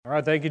All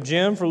right, thank you,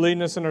 Jim, for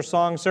leading us in our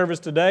song service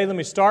today. Let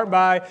me start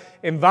by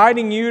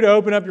inviting you to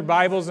open up your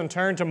Bibles and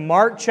turn to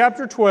Mark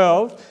chapter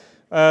 12.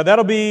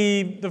 That'll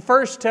be the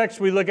first text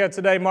we look at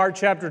today, Mark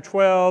chapter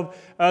 12.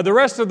 The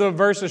rest of the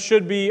verses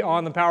should be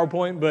on the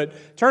PowerPoint,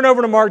 but turn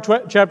over to Mark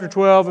chapter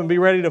 12 and be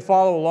ready to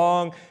follow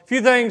along. A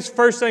few things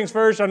first.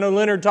 I know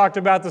Leonard talked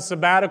about the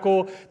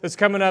sabbatical that's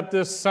coming up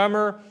this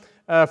summer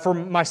for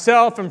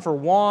myself and for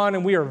Juan,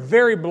 and we are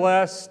very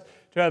blessed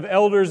to have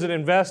elders that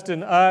invest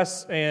in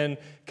us and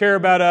care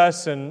about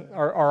us and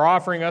are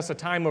offering us a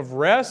time of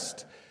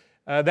rest.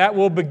 That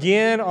will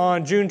begin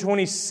on June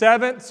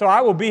 27th, so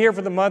I will be here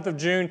for the month of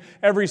June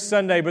every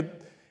Sunday.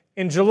 But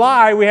in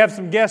July, we have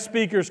some guest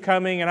speakers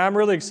coming, and I'm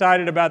really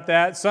excited about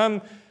that.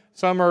 Some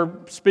are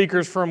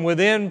speakers from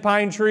within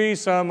Pine Tree,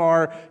 some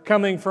are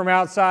coming from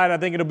outside. I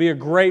think it'll be a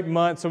great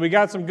month, so we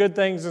got some good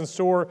things in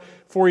store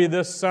for you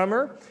this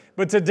summer.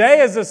 But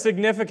today is a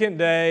significant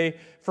day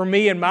for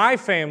me and my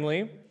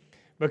family,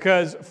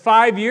 because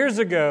 5 years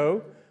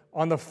ago,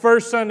 on the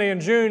first Sunday in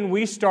June,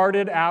 we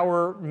started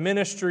our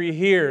ministry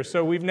here.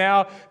 So we've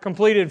now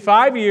completed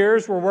 5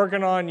 years. We're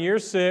working on year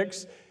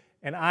 6,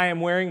 and I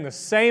am wearing the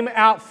same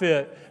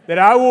outfit that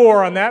I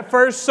wore on that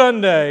first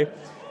Sunday.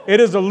 It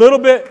is a little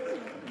bit,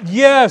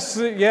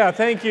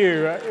 thank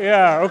you.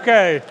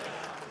 Okay.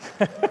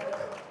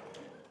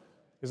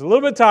 It's a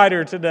little bit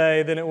tighter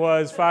today than it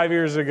was 5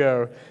 years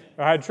ago.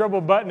 I had trouble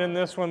buttoning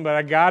this one, but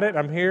I got it.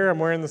 I'm here. I'm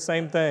wearing the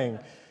same thing.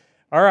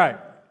 All right.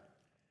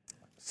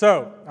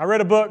 So, I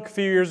read a book a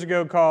few years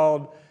ago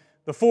called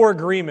The Four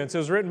Agreements. It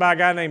was written by a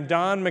guy named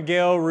Don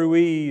Miguel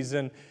Ruiz.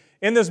 And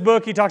in this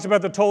book, he talks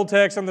about the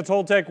Toltecs and the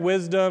Toltec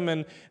wisdom.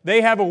 And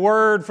they have a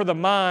word for the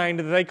mind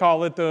that they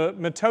call it the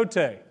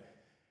mitote.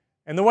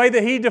 And the way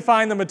that he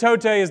defined the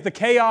mitote is the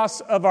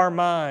chaos of our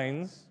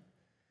minds.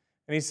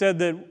 And he said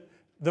that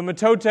the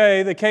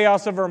mitote, the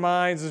chaos of our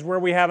minds, is where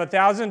we have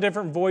 1,000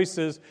 different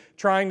voices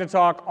trying to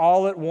talk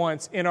all at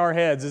once in our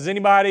heads. Does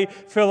anybody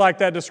feel like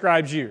that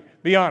describes you?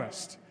 Be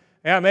honest.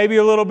 Yeah, maybe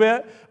a little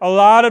bit. A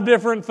lot of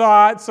different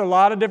thoughts, a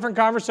lot of different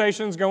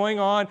conversations going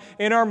on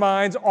in our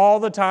minds all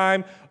the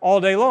time, all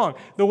day long.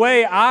 The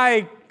way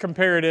I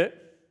compared it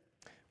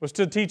was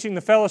to teaching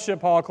the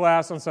fellowship hall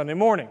class on Sunday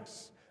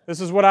mornings. This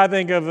is what I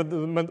think of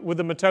with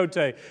the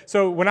mitote.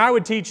 So when I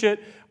would teach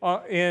it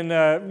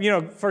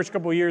first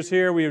couple of years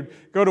here, we would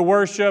go to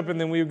worship and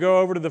then we would go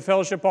over to the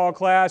fellowship hall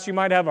class. You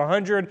might have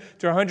 100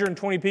 to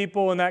 120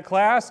 people in that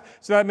class.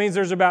 So that means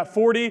there's about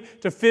 40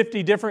 to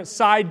 50 different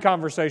side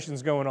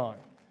conversations going on.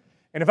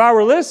 And if I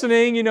were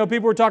listening,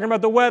 people were talking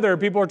about the weather,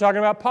 people were talking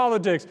about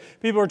politics,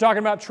 people were talking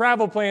about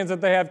travel plans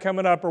that they have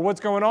coming up or what's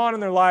going on in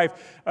their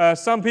life.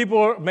 Some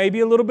people, maybe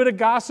a little bit of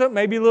gossip,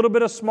 maybe a little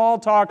bit of small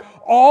talk,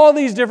 all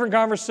these different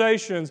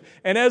conversations.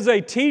 And as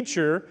a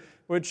teacher,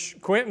 which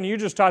Quentin, you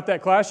just taught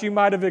that class, you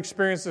might have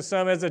experienced this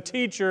some. As a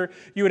teacher,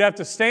 you would have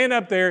to stand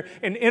up there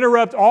and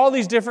interrupt all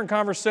these different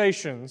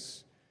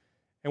conversations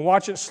and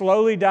watch it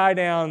slowly die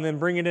down and then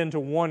bring it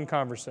into one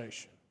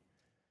conversation.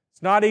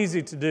 It's not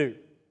easy to do.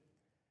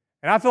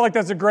 And I feel like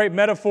that's a great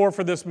metaphor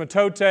for this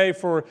mitote,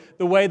 for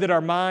the way that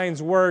our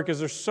minds work, as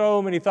there's so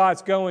many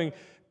thoughts going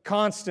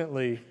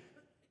constantly.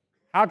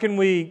 How can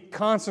we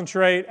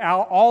concentrate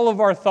all of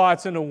our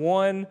thoughts into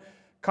one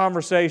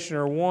conversation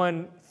or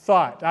one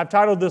thought? I've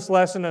titled this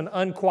lesson, An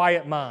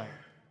Unquiet Mind.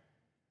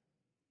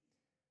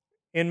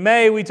 In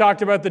May, we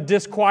talked about the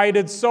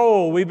disquieted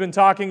soul. We've been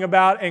talking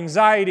about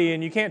anxiety,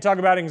 and you can't talk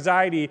about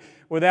anxiety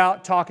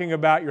without talking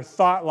about your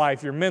thought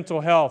life, your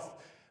mental health,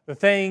 the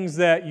things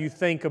that you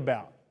think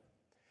about.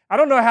 I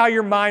don't know how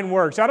your mind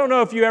works. I don't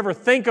know if you ever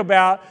think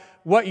about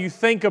what you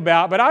think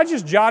about, but I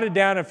just jotted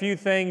down a few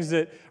things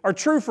that are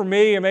true for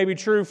me and maybe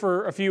true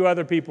for a few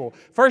other people.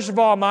 First of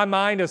all, my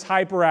mind is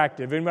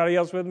hyperactive. Anybody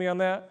else with me on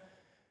that?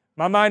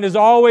 My mind is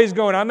always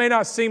going. I may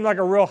not seem like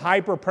a real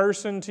hyper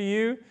person to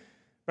you,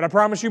 but I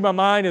promise you my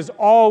mind is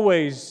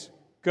always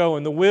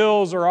going. The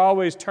wheels are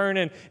always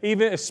turning,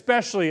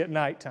 especially at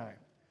nighttime.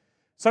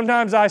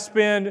 Sometimes I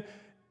spend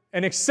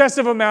an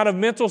excessive amount of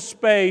mental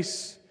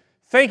space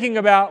thinking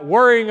about,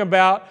 worrying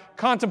about,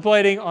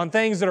 contemplating on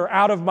things that are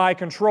out of my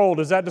control.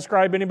 Does that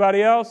describe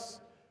anybody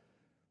else?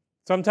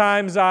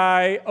 Sometimes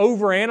I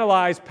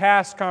overanalyze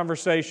past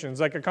conversations,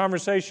 like a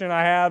conversation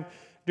I have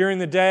during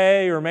the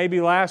day or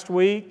maybe last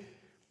week.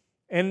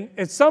 And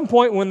at some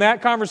point when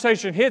that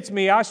conversation hits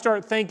me, I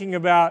start thinking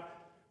about,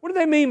 what do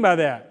they mean by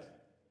that?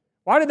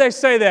 Why did they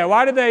say that?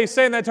 Why did they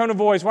say in that tone of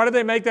voice? Why did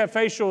they make that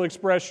facial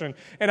expression?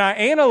 And I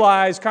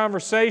analyze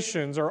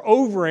conversations or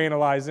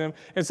overanalyze them.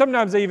 And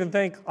sometimes I even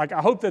think, I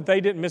hope that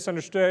they didn't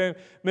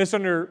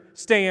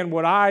misunderstand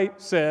what I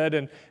said.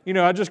 And,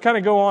 I just kind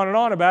of go on and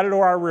on about it.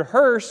 Or I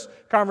rehearse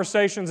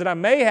conversations that I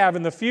may have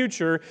in the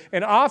future.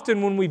 And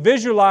often when we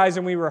visualize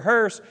and we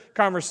rehearse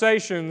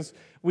conversations,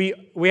 we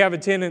have a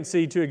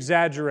tendency to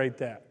exaggerate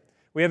that.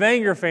 We have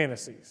anger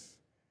fantasies.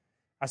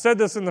 I said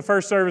this in the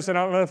first service, and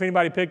I don't know if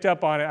anybody picked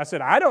up on it. I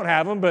said, I don't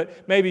have them,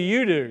 but maybe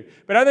you do.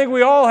 But I think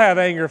we all have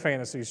anger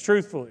fantasies,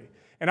 truthfully.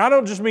 And I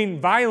don't just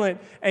mean violent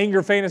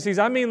anger fantasies.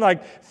 I mean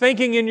like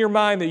thinking in your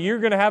mind that you're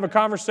going to have a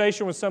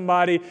conversation with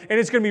somebody and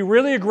it's going to be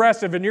really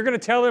aggressive and you're going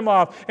to tell them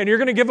off and you're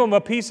going to give them a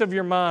piece of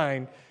your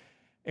mind.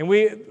 And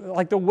we,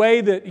 like the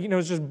way that,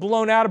 it's just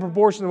blown out of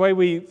proportion, the way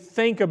we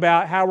think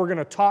about how we're going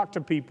to talk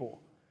to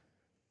people.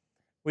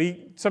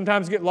 We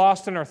sometimes get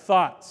lost in our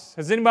thoughts.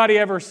 Has anybody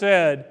ever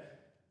said,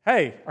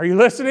 hey, are you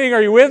listening?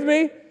 Are you with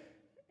me?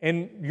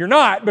 And you're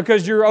not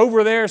because you're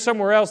over there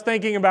somewhere else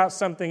thinking about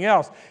something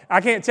else. I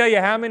can't tell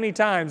you how many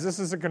times, this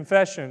is a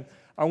confession,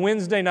 on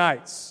Wednesday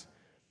nights,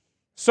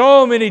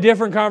 so many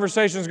different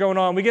conversations going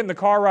on. We get in the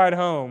car ride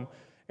home,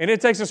 and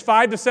it takes us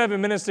 5 to 7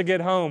 minutes to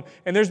get home.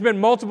 And there's been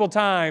multiple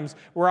times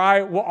where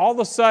all of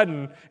a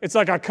sudden, it's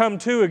like I come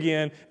to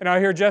again, and I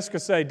hear Jessica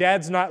say,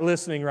 Dad's not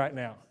listening right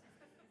now.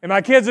 And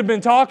my kids have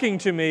been talking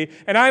to me,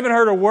 and I haven't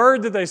heard a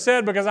word that they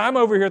said because I'm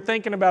over here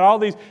thinking about all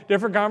these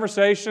different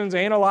conversations,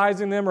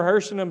 analyzing them,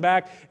 rehearsing them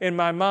back in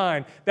my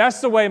mind.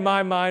 That's the way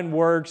my mind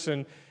works.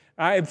 And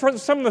from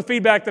some of the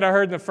feedback that I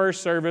heard in the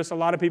first service, a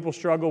lot of people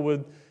struggle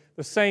with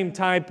the same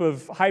type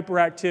of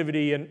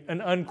hyperactivity and an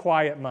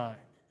unquiet mind.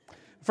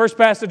 The first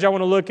passage I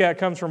want to look at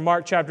comes from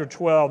Mark chapter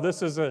 12.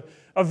 This is a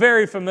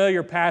very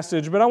familiar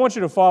passage, but I want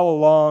you to follow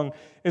along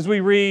as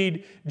we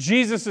read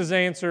Jesus'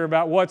 answer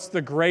about what's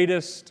the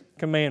greatest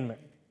commandment.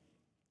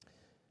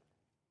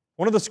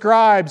 One of the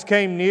scribes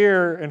came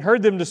near and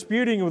heard them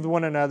disputing with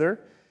one another,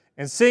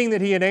 and seeing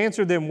that he had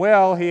answered them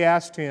well, he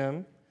asked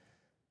him,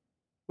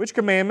 which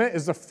commandment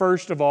is the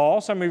first of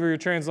all? Some of your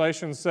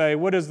translations say,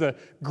 what is the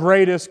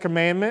greatest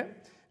commandment?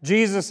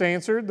 Jesus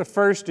answered, the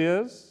first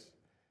is,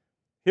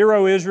 Hear,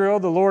 O Israel,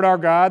 the Lord our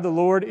God, the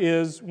Lord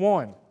is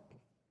one.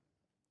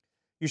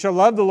 You shall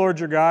love the Lord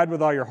your God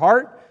with all your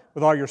heart,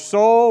 with all your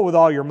soul, with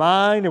all your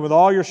mind, and with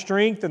all your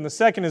strength. And the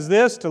second is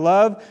this, to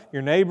love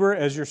your neighbor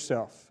as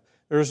yourself.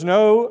 There is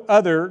no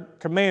other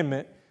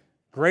commandment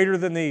greater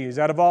than these.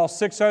 Out of all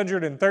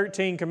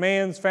 613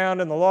 commands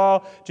found in the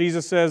law,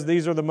 Jesus says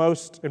these are the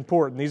most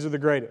important. These are the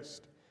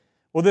greatest.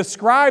 Well, this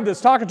scribe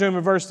that's talking to him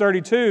in verse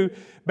 32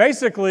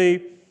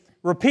 basically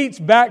repeats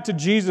back to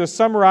Jesus,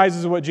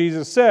 summarizes what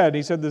Jesus said.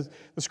 He said, the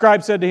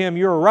scribe said to him,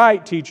 "You are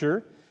right,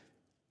 teacher.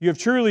 You have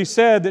truly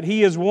said that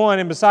He is one,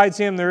 and besides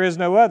Him there is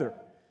no other.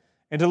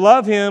 And to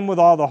love Him with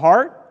all the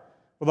heart,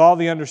 with all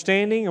the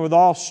understanding, and with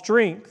all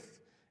strength,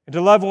 and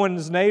to love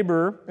one's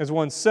neighbor as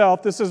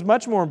oneself, this is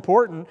much more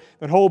important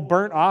than whole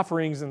burnt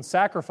offerings and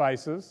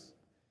sacrifices."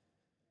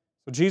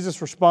 So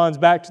Jesus responds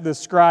back to this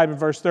scribe in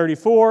verse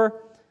 34.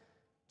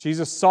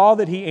 Jesus saw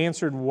that he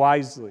answered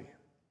wisely,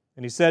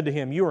 and He said to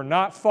him, "You are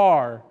not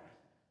far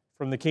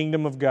from the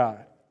kingdom of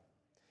God."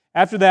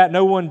 After that,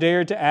 no one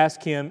dared to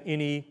ask Him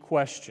any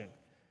question.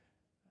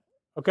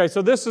 Okay,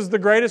 so this is the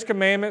greatest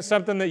commandment,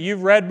 something that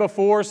you've read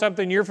before,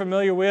 something you're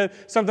familiar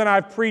with, something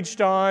I've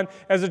preached on.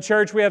 As a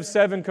church, we have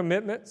 7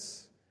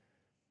 commitments.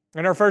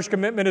 And our first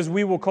commitment is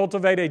we will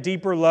cultivate a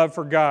deeper love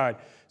for God.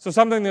 So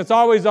something that's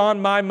always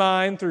on my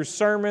mind through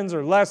sermons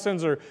or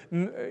lessons or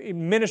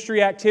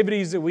ministry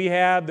activities that we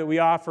have, that we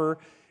offer,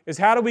 is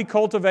how do we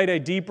cultivate a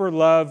deeper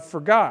love for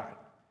God?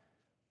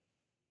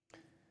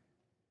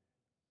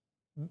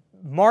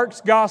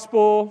 Mark's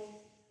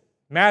gospel,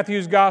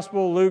 Matthew's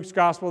gospel, Luke's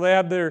gospel, they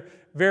have their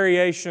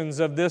variations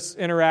of this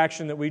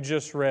interaction that we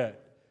just read.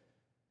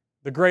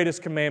 The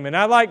greatest commandment.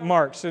 I like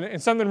Mark's,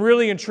 and something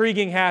really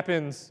intriguing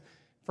happens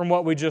from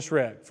what we just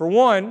read. For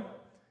one,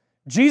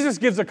 Jesus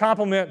gives a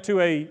compliment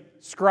to a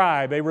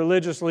scribe, a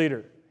religious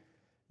leader.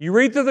 You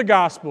read through the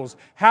Gospels,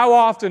 how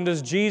often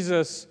does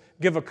Jesus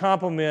give a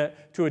compliment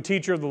to a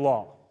teacher of the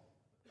law?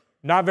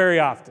 Not very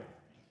often.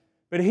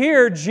 But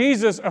here,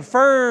 Jesus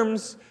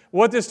affirms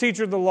what this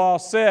teacher of the law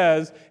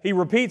says. He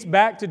repeats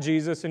back to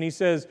Jesus and he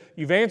says,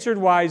 "You've answered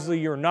wisely,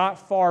 you're not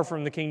far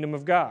from the kingdom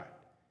of God."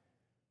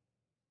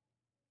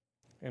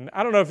 And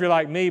I don't know if you're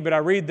like me, but I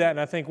read that and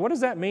I think, what does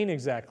that mean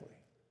exactly?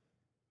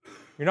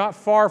 You're not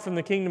far from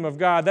the kingdom of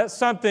God. That's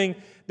something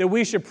that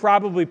we should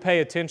probably pay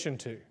attention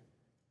to.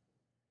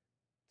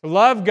 To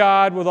love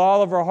God with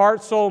all of our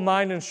heart, soul,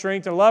 mind, and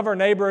strength, to love our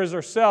neighbor as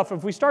ourselves.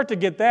 If we start to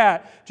get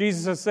that,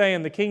 Jesus is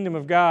saying the kingdom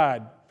of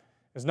God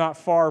is not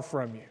far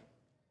from you.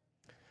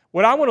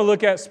 What I want to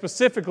look at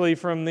specifically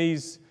from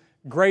these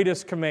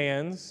greatest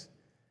commands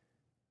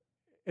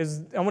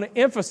is I want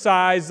to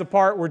emphasize the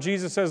part where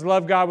Jesus says,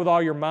 love God with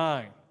all your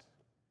mind.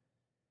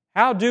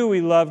 How do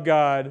we love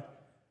God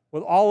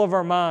with all of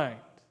our mind?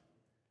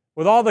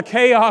 With all the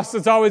chaos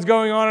that's always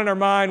going on in our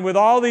mind, with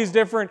all these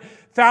different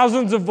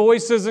thousands of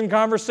voices and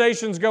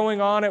conversations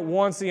going on at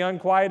once, the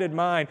unquieted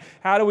mind.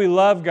 How do we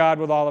love God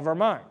with all of our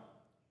mind?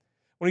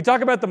 When we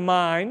talk about the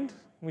mind,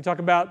 when we talk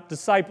about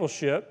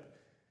discipleship,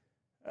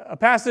 a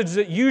passage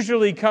that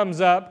usually comes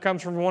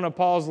from one of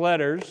Paul's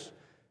letters,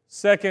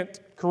 2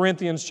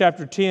 Corinthians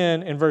chapter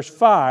 10 and verse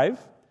 5.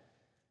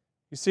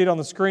 You see it on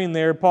the screen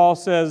there. Paul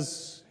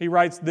says, he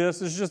writes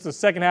this is just the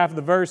second half of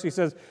the verse. He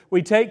says,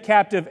 "We take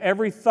captive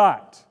every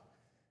thought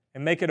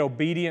and make it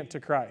obedient to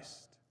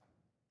Christ."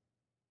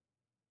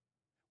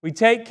 We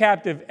take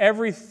captive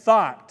every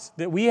thought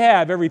that we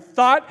have, every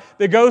thought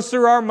that goes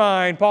through our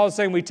mind. Paul is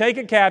saying we take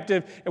it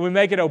captive and we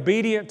make it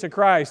obedient to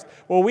Christ.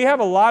 Well, we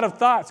have a lot of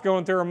thoughts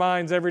going through our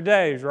minds every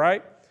day,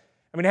 right?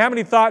 I mean, how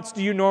many thoughts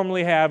do you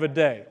normally have a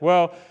day?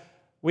 Well,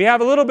 we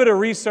have a little bit of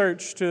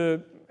research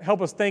to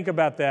help us think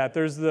about that.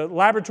 There's the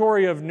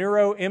Laboratory of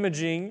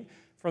Neuroimaging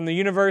from the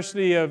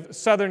University of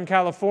Southern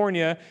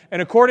California,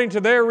 and according to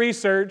their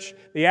research,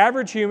 the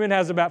average human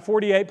has about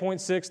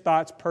 48.6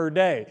 thoughts per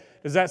day.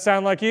 Does that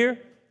sound like you?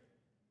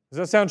 Does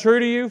that sound true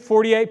to you?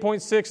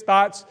 48.6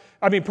 thoughts,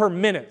 per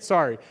minute,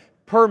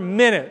 per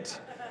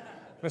minute.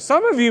 Now,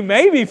 some of you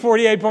may be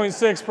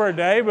 48.6 per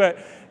day, but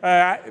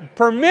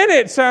per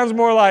minute sounds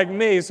more like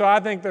me, so I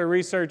think their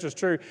research is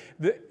true.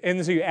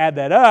 And so you add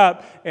that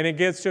up, and it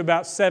gets to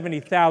about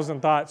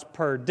 70,000 thoughts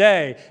per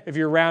day if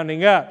you're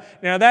rounding up.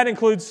 Now, that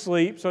includes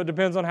sleep, so it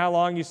depends on how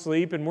long you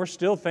sleep, and we're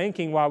still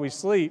thinking while we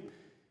sleep. So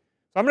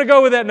I'm going to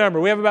go with that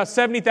number. We have about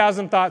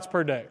 70,000 thoughts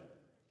per day.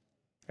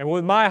 And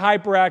with my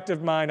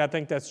hyperactive mind, I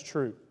think that's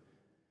true.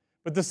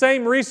 But the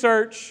same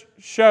research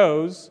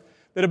shows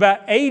that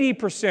about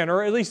 80%,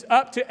 or at least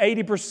up to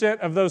 80%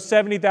 of those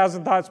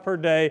 70,000 thoughts per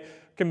day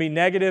can be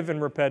negative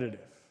and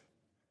repetitive.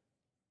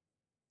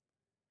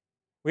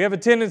 We have a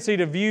tendency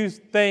to view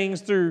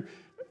things through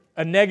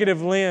a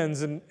negative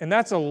lens, and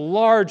that's a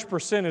large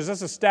percentage.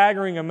 That's a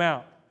staggering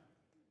amount.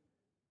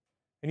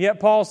 And yet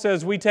Paul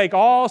says we take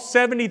all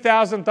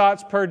 70,000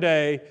 thoughts per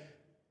day,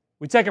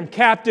 we take them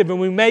captive and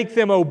we make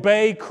them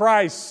obey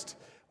Christ.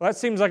 Well, that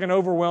seems like an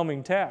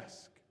overwhelming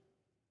task.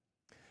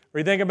 Or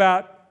you think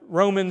about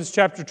Romans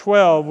chapter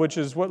 12, which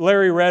is what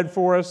Larry read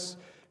for us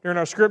during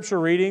our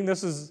scripture reading.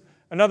 This is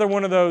another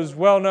one of those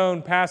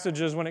well-known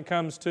passages when it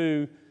comes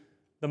to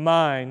the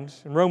mind.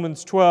 In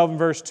Romans 12 and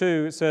verse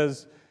 2, it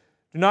says,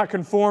 "Do not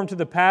conform to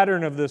the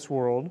pattern of this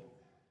world,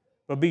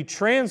 but be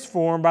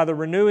transformed by the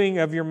renewing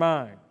of your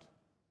mind.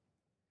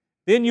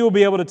 Then you will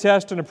be able to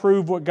test and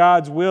approve what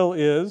God's will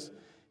is,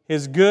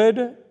 His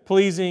good,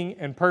 pleasing,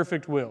 and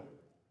perfect will."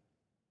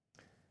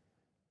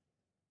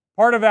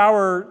 Part of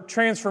our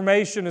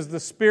transformation is the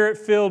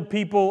Spirit-filled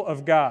people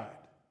of God,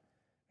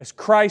 as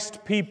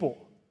Christ people.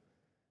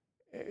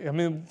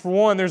 For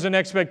one, there's an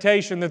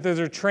expectation that there's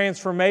a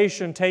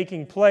transformation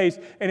taking place,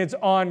 and it's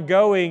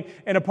ongoing,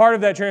 and a part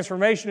of that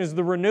transformation is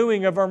the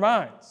renewing of our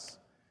minds.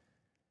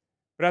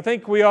 But I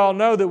think we all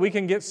know that we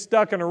can get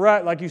stuck in a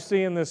rut like you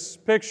see in this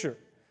picture.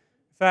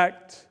 In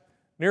fact,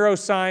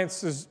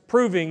 neuroscience is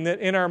proving that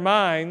in our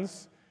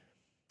minds,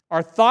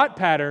 our thought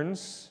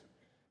patterns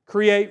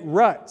create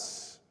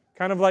ruts,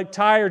 kind of like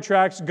tire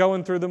tracks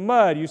going through the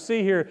mud. You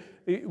see here,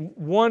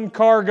 one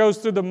car goes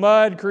through the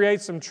mud,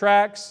 creates some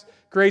tracks,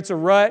 creates a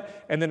rut,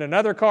 and then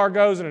another car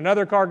goes, and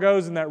another car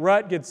goes, and that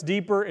rut gets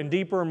deeper and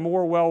deeper and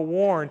more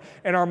well-worn.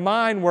 And our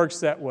mind works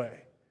that way.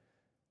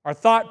 Our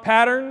thought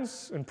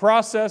patterns and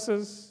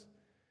processes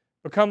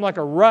become like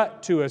a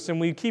rut to us, and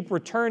we keep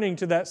returning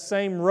to that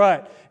same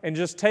rut and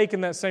just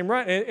taking that same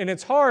rut. And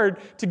it's hard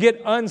to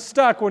get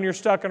unstuck when you're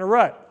stuck in a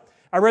rut.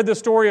 I read this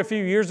story a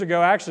few years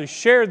ago. I actually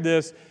shared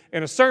this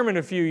in a sermon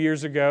a few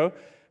years ago.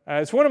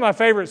 It's one of my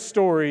favorite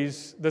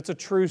stories that's a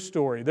true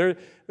story. There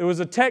was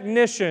a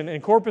technician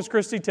in Corpus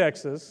Christi,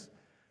 Texas,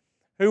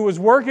 who was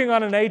working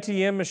on an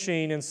ATM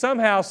machine and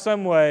somehow,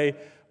 some way,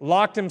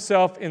 locked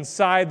himself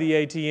inside the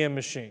ATM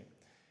machine.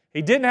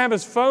 He didn't have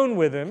his phone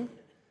with him,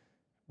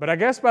 but I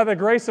guess by the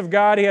grace of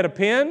God, he had a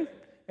pen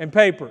and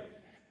paper.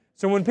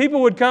 So when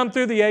people would come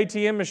through the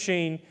ATM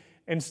machine,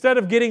 instead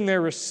of getting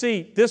their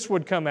receipt, this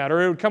would come out,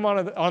 or it would come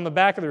on the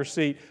back of the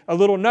receipt, a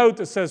little note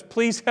that says,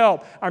 "Please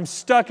help, I'm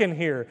stuck in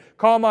here.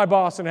 Call my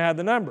boss," and it had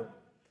the number.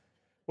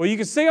 Well, you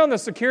can see on the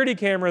security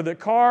camera that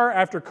car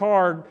after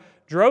car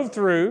drove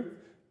through,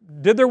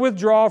 did their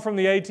withdrawal from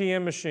the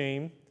ATM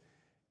machine,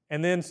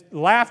 and then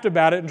laughed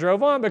about it and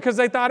drove on because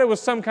they thought it was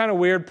some kind of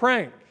weird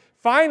prank.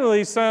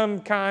 Finally, some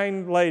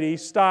kind lady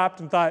stopped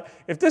and thought,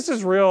 if this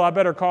is real, I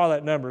better call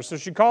that number. So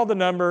she called the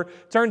number.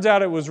 Turns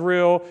out it was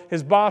real.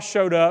 His boss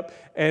showed up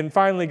and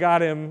finally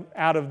got him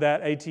out of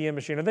that ATM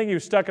machine. I think he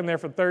was stuck in there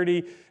for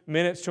 30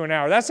 minutes to an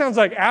hour. That sounds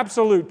like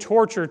absolute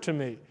torture to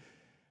me,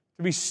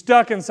 to be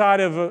stuck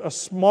inside of a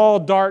small,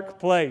 dark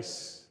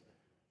place.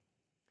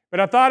 But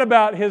I thought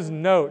about his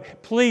note,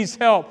 "Please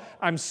help,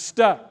 I'm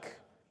stuck."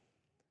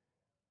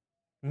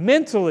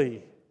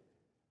 Mentally,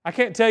 I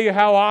can't tell you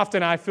how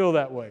often I feel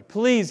that way.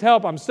 Please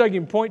help, I'm stuck. You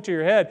can point to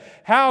your head.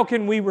 How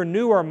can we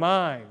renew our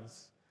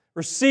minds,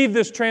 receive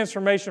this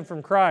transformation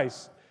from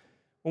Christ,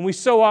 when we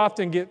so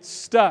often get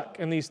stuck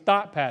in these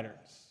thought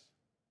patterns?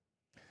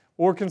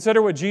 Or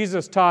consider what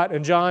Jesus taught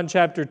in John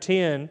chapter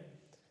 10,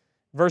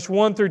 verse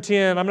 1 through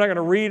 10. I'm not going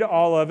to read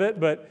all of it,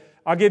 but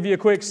I'll give you a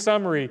quick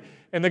summary.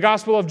 In the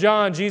Gospel of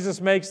John,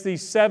 Jesus makes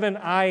these 7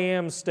 I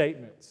am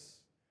statements,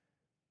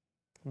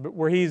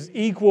 where He's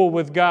equal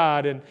with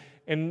God. And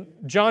in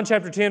John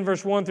chapter 10,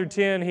 verse 1 through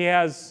 10, He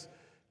has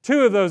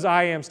 2 of those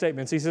I am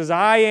statements. He says,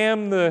 "I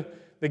am the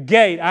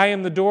gate, I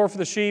am the door for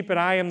the sheep, and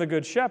I am the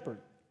good shepherd."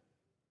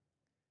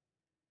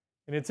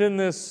 And it's in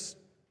this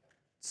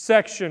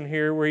section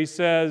here where He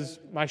says,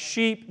 "My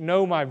sheep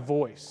know my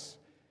voice,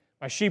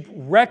 My sheep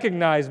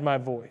recognize my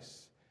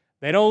voice.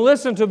 They don't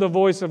listen to the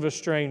voice of a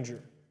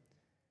stranger.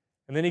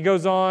 And then he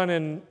goes on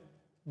in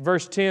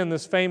verse 10,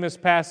 this famous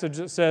passage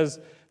that says,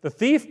 the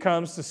thief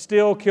comes to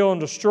steal, kill,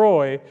 and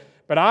destroy,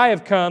 but I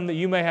have come that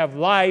you may have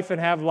life and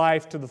have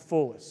life to the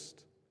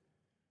fullest.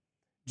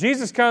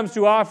 Jesus comes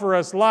to offer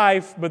us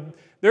life, but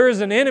there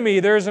is an enemy,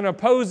 there is an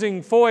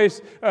opposing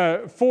force,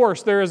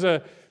 there is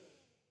an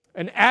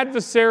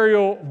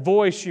adversarial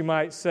voice, you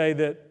might say,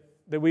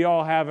 that we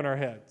all have in our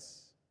heads.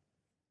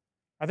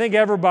 I think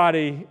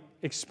everybody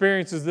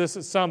experiences this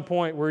at some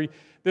point where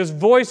this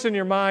voice in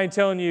your mind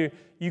telling you,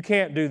 you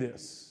can't do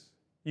this.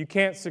 You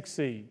can't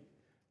succeed.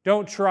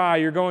 Don't try,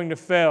 you're going to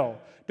fail.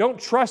 Don't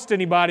trust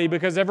anybody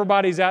because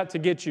everybody's out to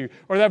get you.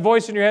 Or that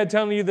voice in your head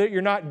telling you that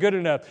you're not good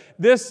enough.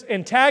 This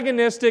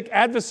antagonistic,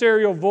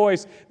 adversarial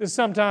voice that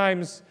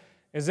sometimes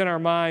is in our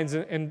minds,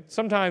 and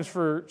sometimes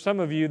for some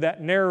of you,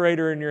 that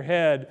narrator in your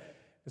head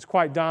is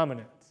quite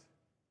dominant.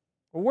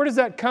 Well, where does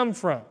that come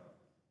from?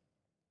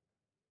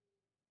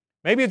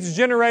 Maybe it's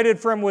generated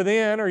from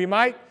within, or you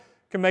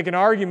can make an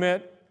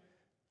argument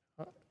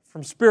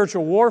from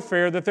spiritual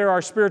warfare that there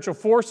are spiritual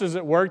forces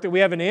at work, that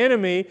we have an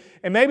enemy,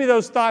 and maybe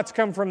those thoughts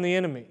come from the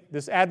enemy,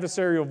 this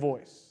adversarial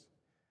voice.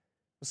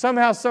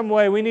 Somehow, some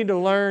way, we need to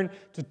learn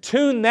to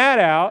tune that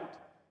out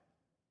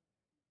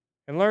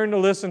and learn to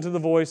listen to the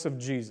voice of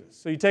Jesus.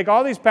 So you take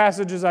all these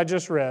passages I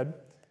just read,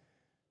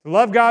 to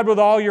love God with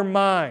all your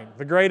mind,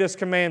 the greatest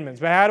commandments.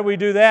 But how do we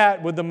do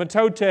that? With the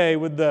metote,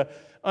 with the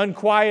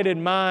unquieted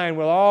mind,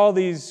 with all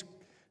these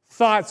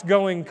thoughts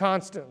going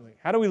constantly.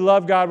 How do we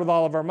love God with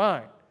all of our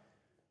mind?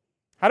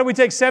 How do we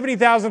take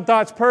 70,000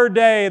 thoughts per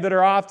day that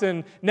are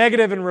often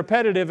negative and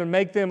repetitive and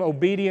make them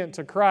obedient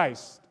to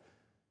Christ?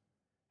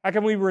 How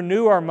can we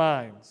renew our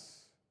minds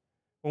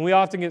when we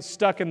often get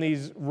stuck in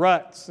these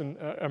ruts and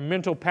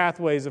mental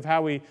pathways of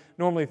how we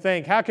normally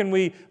think? How can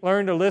we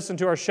learn to listen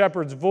to our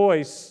shepherd's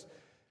voice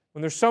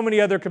when there's so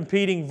many other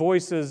competing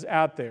voices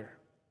out there,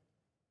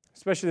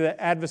 especially that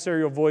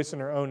adversarial voice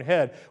in our own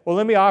head? Well,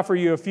 let me offer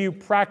you a few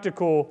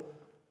practical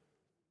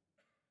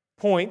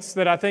points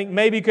that I think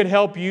maybe could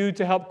help you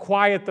to help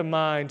quiet the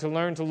mind, to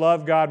learn to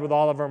love God with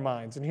all of our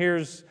minds. And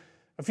here's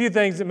a few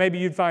things that maybe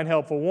you'd find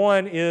helpful.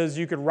 One is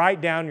you could write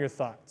down your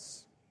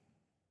thoughts.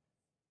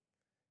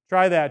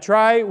 Try that.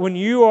 Try when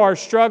you are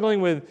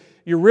struggling with,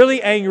 you're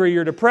really angry,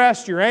 you're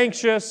depressed, you're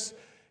anxious,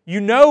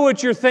 you know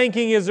what you're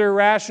thinking is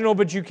irrational,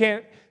 but you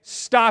can't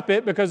stop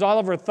it because all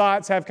of our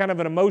thoughts have kind of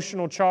an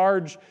emotional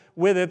charge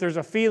with it. There's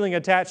a feeling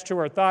attached to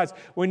our thoughts.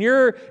 When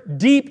you're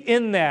deep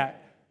in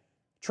that,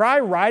 try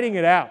writing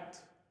it out.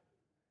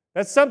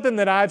 That's something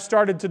that I've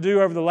started to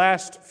do over the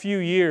last few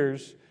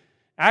years.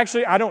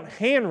 Actually, I don't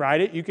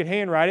handwrite it. You can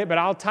handwrite it, but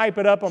I'll type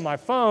it up on my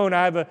phone.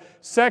 I have a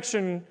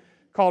section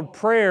called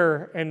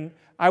prayer, and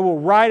I will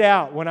write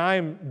out when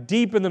I'm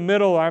deep in the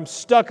middle, I'm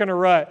stuck in a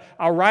rut.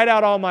 I'll write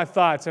out all my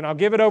thoughts, and I'll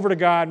give it over to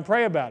God and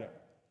pray about it.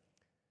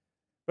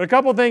 But a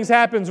couple things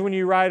happens when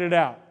you write it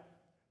out.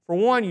 For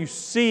one, you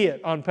see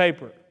it on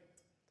paper.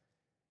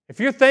 If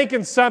you're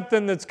thinking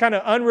something that's kind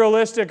of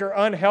unrealistic or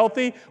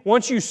unhealthy,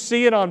 once you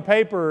see it on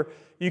paper,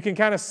 you can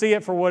kind of see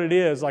it for what it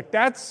is. Like,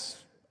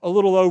 that's a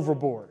little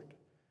overboard.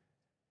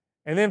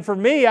 And then for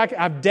me,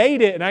 I've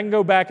dated it, and I can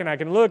go back and I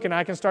can look and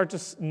I can start to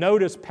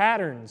notice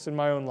patterns in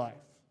my own life.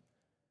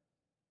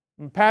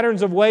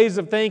 Patterns of ways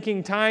of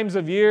thinking, times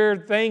of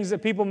year, things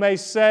that people may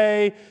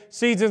say,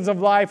 seasons of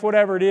life,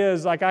 whatever it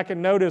is. Like, I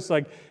can notice,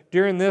 like,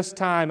 during this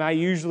time, I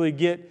usually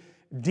get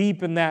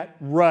deep in that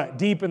rut,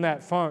 deep in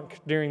that funk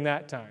during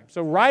that time.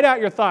 So write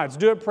out your thoughts.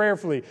 Do it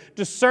prayerfully.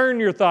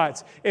 Discern your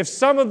thoughts. If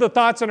some of the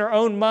thoughts in our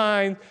own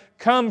mind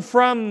come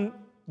from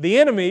the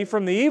enemy,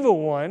 from the evil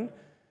one,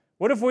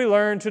 what if we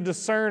learn to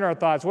discern our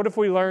thoughts? What if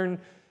we learn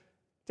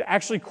to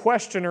actually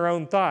question our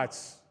own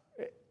thoughts?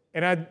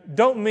 And I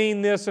don't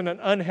mean this in an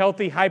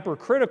unhealthy,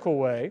 hypercritical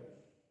way,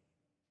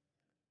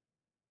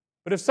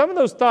 but if some of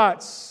those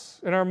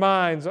thoughts in our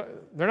minds,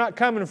 they're not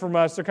coming from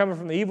us, they're coming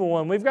from the evil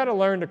one, we've got to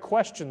learn to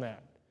question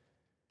that.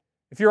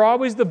 If you're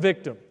always the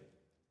victim,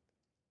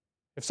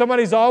 if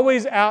somebody's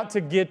always out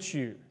to get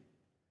you,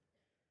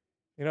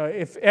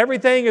 if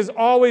everything is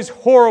always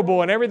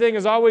horrible and everything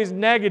is always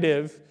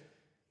negative,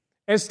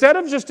 instead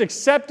of just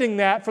accepting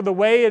that for the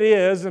way it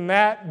is and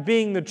that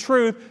being the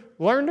truth,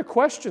 learn to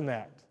question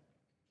that.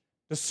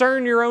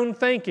 Discern your own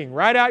thinking.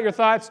 Write out your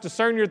thoughts,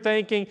 discern your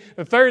thinking.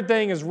 The third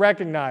thing is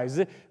recognize.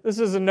 This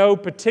is in no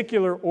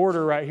particular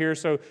order right here,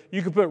 so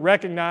you could put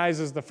recognize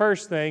as the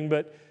first thing,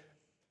 but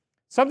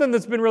something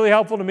that's been really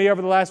helpful to me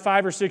over the last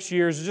 5 or 6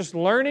 years is just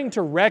learning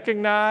to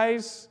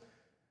recognize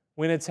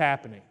when it's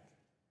happening.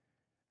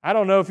 I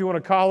don't know if you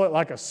want to call it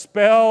like a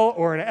spell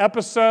or an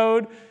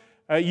episode.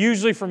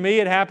 Usually for me,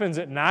 it happens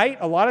at night.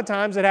 A lot of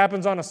times it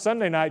happens on a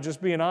Sunday night,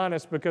 just being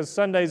honest, because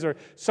Sundays are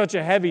such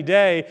a heavy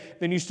day.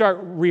 Then you start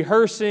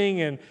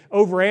rehearsing and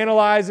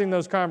overanalyzing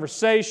those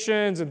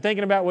conversations and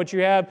thinking about what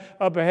you have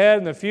up ahead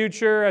in the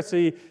future. I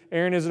see,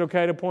 Aaron, is it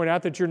okay to point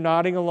out that you're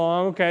nodding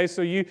along? Okay,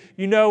 so you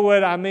know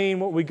what I mean,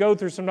 what we go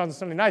through sometimes on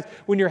Sunday nights.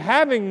 When you're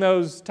having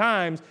those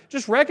times,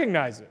 just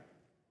recognize it.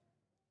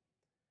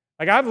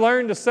 Like I've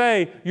learned to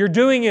say, you're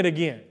doing it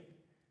again.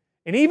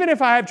 And even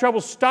if I have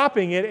trouble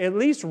stopping it, at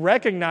least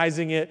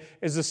recognizing it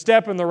is a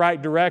step in the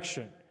right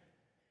direction.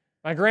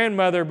 My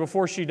grandmother,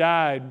 before she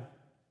died,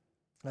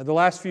 the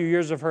last few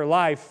years of her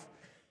life,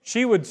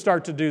 she would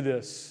start to do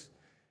this.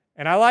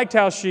 And I liked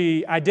how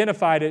she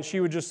identified it. She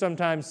would just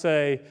sometimes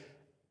say,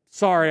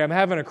 sorry, I'm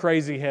having a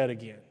crazy head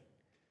again.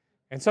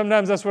 And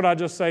sometimes that's what I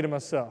just say to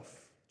myself.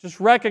 Just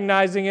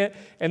recognizing it,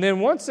 and then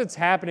once it's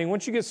happening,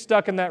 once you get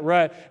stuck in that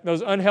rut,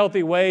 those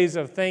unhealthy ways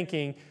of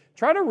thinking,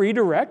 try to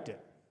redirect it.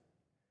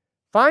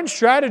 Find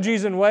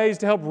strategies and ways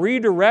to help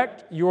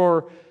redirect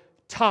your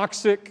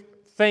toxic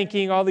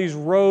thinking, all these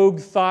rogue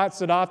thoughts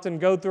that often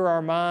go through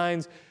our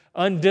minds,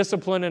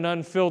 undisciplined and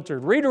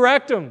unfiltered.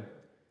 Redirect them.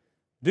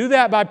 Do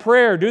that by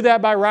prayer. Do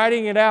that by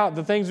writing it out.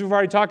 The things we've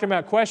already talked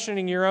about,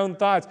 questioning your own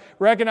thoughts,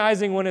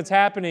 recognizing when it's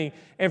happening.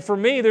 And for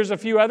me, there's a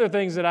few other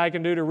things that I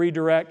can do to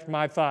redirect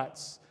my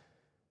thoughts,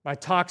 my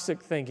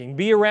toxic thinking.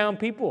 Be around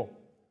people.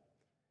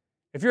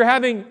 If you're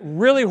having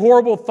really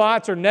horrible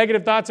thoughts or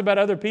negative thoughts about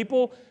other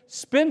people,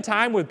 spend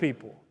time with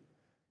people.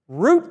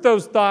 Root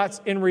those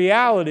thoughts in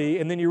reality,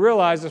 and then you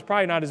realize it's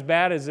probably not as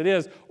bad as it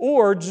is.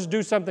 Or just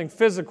do something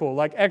physical,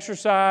 like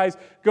exercise,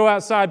 go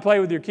outside, play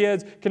with your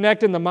kids.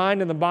 Connecting the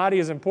mind and the body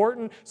is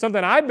important.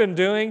 Something I've been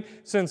doing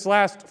since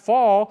last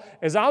fall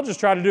is I'll just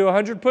try to do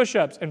 100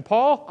 push-ups. And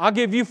Paul, I'll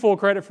give you full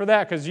credit for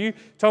that because you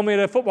told me at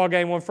a football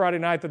game one Friday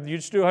night that you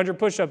just do 100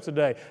 push-ups a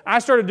day. I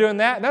started doing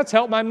that, and that's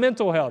helped my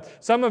mental health.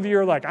 Some of you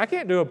are like, I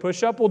can't do a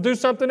push-up. Well, do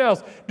something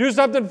else. Do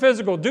something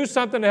physical. Do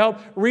something to help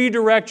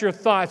redirect your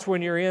thoughts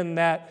when you're in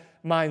that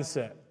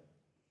mindset.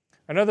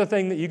 Another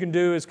thing that you can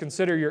do is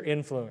consider your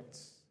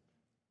influence.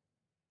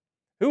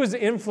 Who is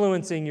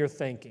influencing your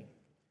thinking?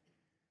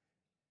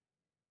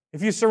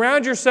 If you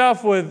surround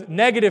yourself with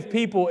negative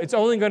people, it's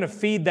only going to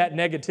feed that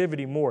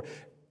negativity more.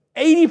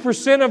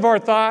 80% of our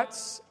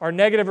thoughts are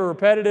negative or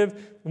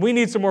repetitive. We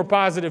need some more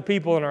positive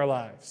people in our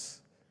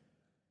lives.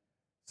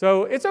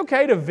 So it's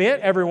okay to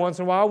vent every once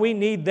in a while. We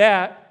need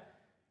that.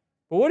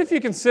 But what if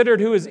you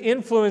considered who is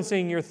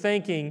influencing your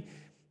thinking?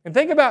 And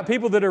think about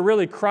people that are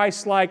really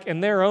Christ-like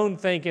in their own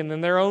thinking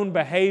and their own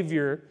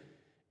behavior,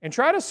 and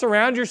try to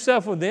surround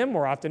yourself with them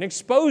more often.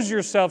 Expose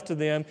yourself to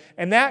them,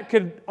 and that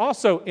could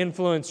also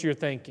influence your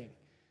thinking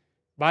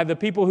by the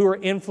people who are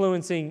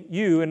influencing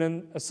you. And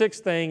then a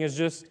sixth thing is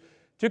just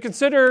to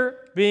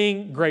consider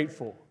being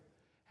grateful,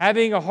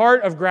 having a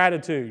heart of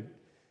gratitude.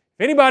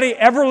 If anybody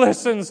ever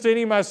listens to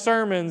any of my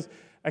sermons,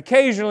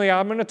 occasionally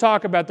I'm going to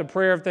talk about the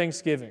prayer of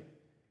thanksgiving.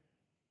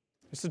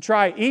 Just to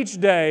try each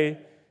day,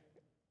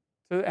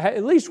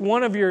 at least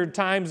one of your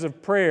times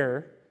of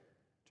prayer,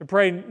 to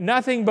pray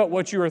nothing but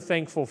what you are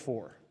thankful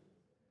for.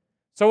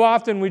 So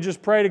often we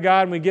just pray to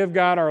God and we give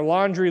God our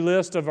laundry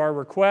list of our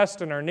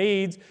requests and our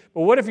needs,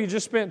 but what if you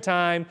just spent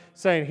time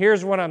saying,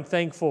 here's what I'm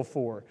thankful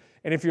for?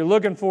 And if you're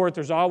looking for it,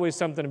 there's always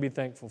something to be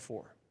thankful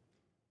for.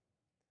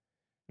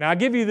 Now, I'll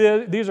give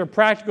you these are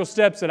practical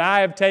steps that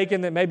I have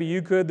taken that maybe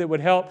you could, that would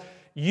help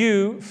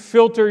you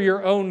filter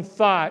your own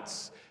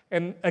thoughts.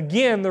 And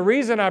again, the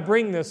reason I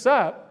bring this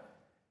up,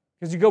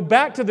 because you go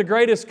back to the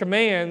greatest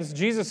commands,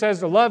 Jesus says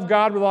to love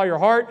God with all your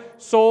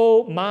heart,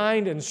 soul,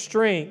 mind, and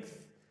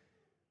strength.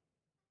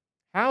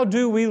 How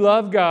do we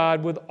love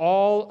God with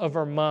all of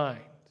our mind?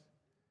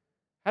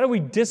 How do we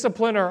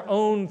discipline our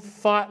own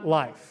thought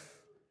life?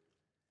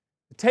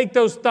 Take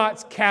those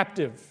thoughts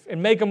captive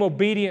and make them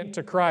obedient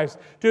to Christ.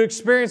 To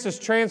experience this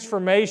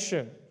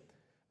transformation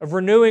of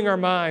renewing our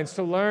minds,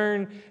 to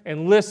learn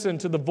and listen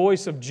to the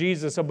voice of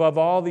Jesus above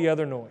all the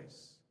other noise.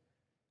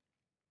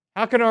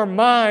 How can our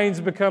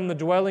minds become the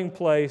dwelling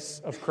place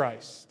of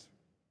Christ?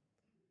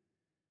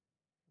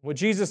 What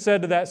Jesus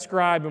said to that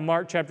scribe in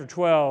Mark chapter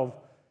 12,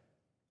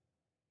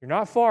 you're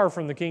not far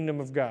from the kingdom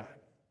of God.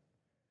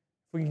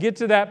 If we can get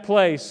to that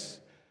place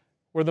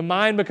where the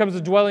mind becomes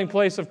the dwelling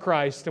place of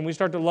Christ and we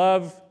start to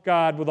love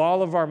God with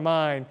all of our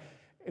mind,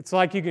 it's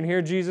like you can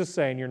hear Jesus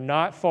saying, you're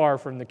not far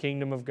from the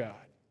kingdom of God.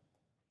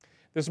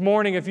 This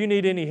morning, if you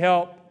need any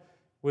help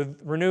with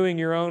renewing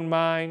your own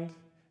mind,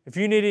 if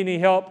you need any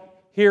help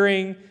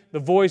hearing the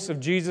voice of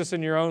Jesus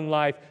in your own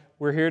life,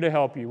 we're here to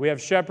help you. We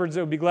have shepherds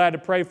that would be glad to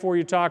pray for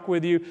you, talk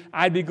with you.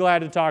 I'd be glad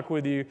to talk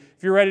with you.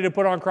 If you're ready to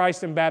put on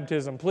Christ in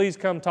baptism, please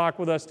come talk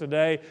with us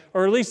today,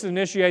 or at least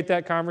initiate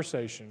that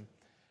conversation.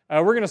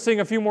 We're going to sing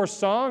a few more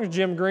songs.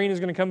 Jim Green is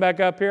going to come back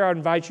up here. I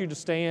invite you to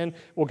stand.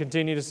 We'll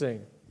continue to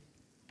sing.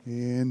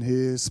 In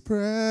His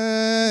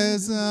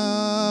presence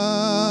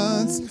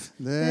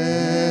there